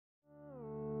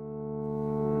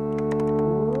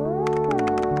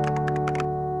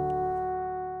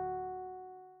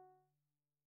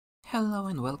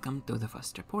and welcome to the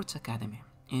FastReport Academy.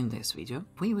 In this video,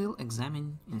 we will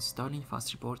examine installing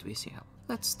FastReport VCL.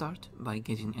 Let's start by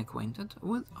getting acquainted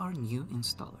with our new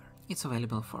installer. It's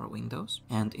available for Windows,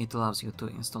 and it allows you to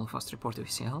install FastReport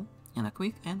VCL in a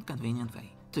quick and convenient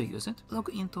way. To use it, log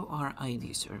into our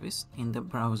ID service in the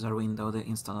browser window the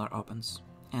installer opens,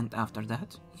 and after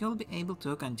that, you'll be able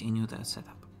to continue the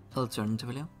setup.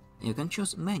 Alternatively, you can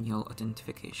choose manual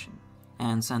authentication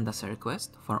and send us a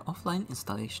request for offline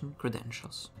installation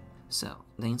credentials. So,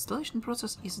 the installation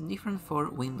process is different for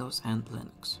Windows and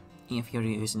Linux. If you're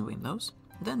using Windows,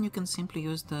 then you can simply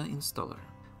use the installer,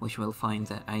 which will find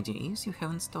the IDEs you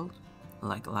have installed,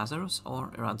 like Lazarus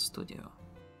or RadStudio.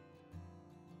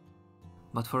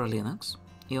 But for Linux,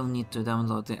 you'll need to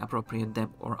download the appropriate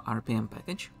deb or RPM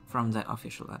package from the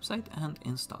official website and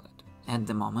install it. At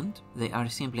the moment, they are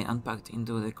simply unpacked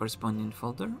into the corresponding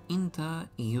folder in the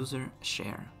user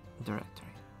share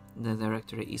directory. The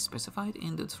directory is specified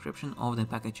in the description of the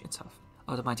package itself.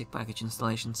 Automatic package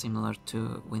installation similar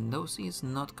to Windows is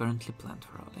not currently planned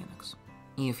for Linux.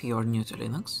 If you're new to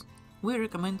Linux, we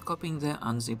recommend copying the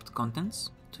unzipped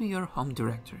contents to your home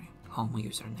directory, home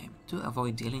username, to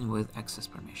avoid dealing with access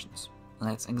permissions.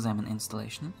 Let's examine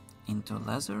installation into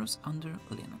Lazarus under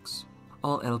Linux.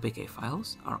 All LPK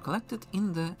files are collected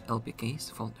in the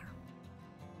LPKs folder.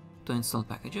 To install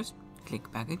packages,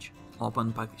 click Package,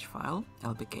 open Package File,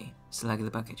 LPK, select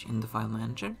the package in the file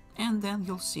manager, and then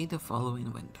you'll see the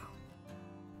following window.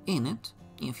 In it,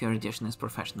 if your edition is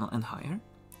professional and higher,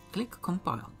 click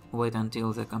Compile, wait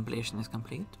until the compilation is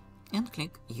complete, and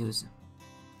click Use.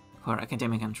 For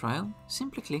academic and trial,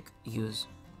 simply click Use.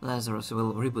 Lazarus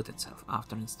will reboot itself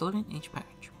after installing each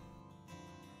package.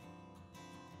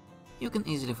 You can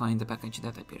easily find the package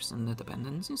that appears in the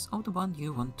dependencies of the one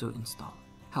you want to install.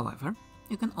 However,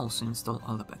 you can also install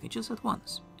all the packages at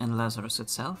once, and Lazarus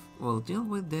itself will deal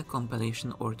with the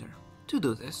compilation order. To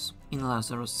do this, in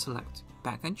Lazarus select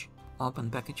Package,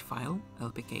 open Package File,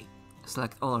 LPK.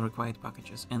 Select all required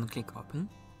packages and click Open.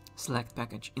 Select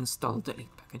Package, Install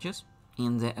Delete Packages.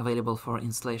 In the Available for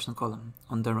Installation column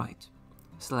on the right,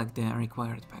 select the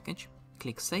required package,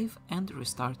 click Save and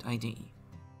Restart IDE.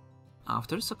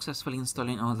 After successfully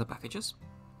installing all the packages,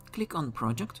 click on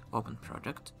Project, Open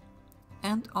Project,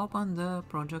 and open the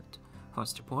project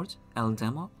FastReport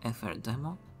ldemo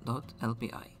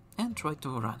frdemo.lpi and try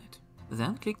to run it.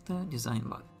 Then click the Design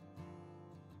button.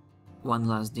 One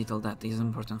last detail that is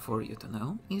important for you to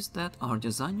know is that our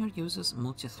designer uses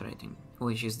multi-threading,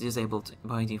 which is disabled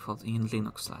by default in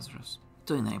Linux Lazarus.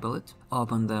 To enable it,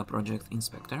 open the Project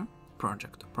Inspector,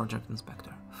 Project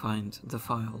Inspector, find the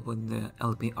file with the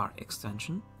LPR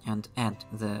extension, and add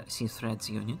the cthreads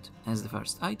unit as the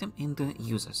first item in the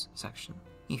Uses section.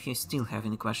 If you still have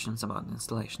any questions about the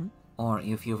installation, or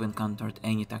if you've encountered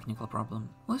any technical problem,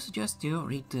 we suggest you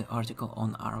read the article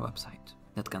on our website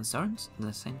that concerns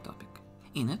the same topic.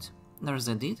 In it, there's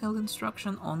a detailed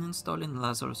instruction on installing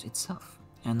Lazarus itself,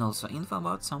 and also info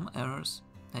about some errors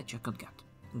that you could get.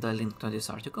 The link to this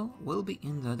article will be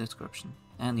in the description,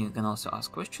 and you can also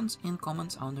ask questions in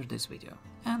comments under this video,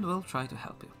 and we'll try to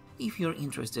help you. If you're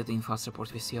interested in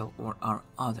FastReport VCL or our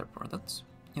other products,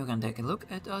 you can take a look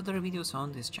at other videos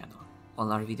on this channel. All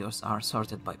our videos are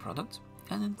sorted by product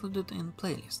and included in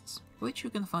playlists, which you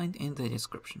can find in the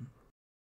description.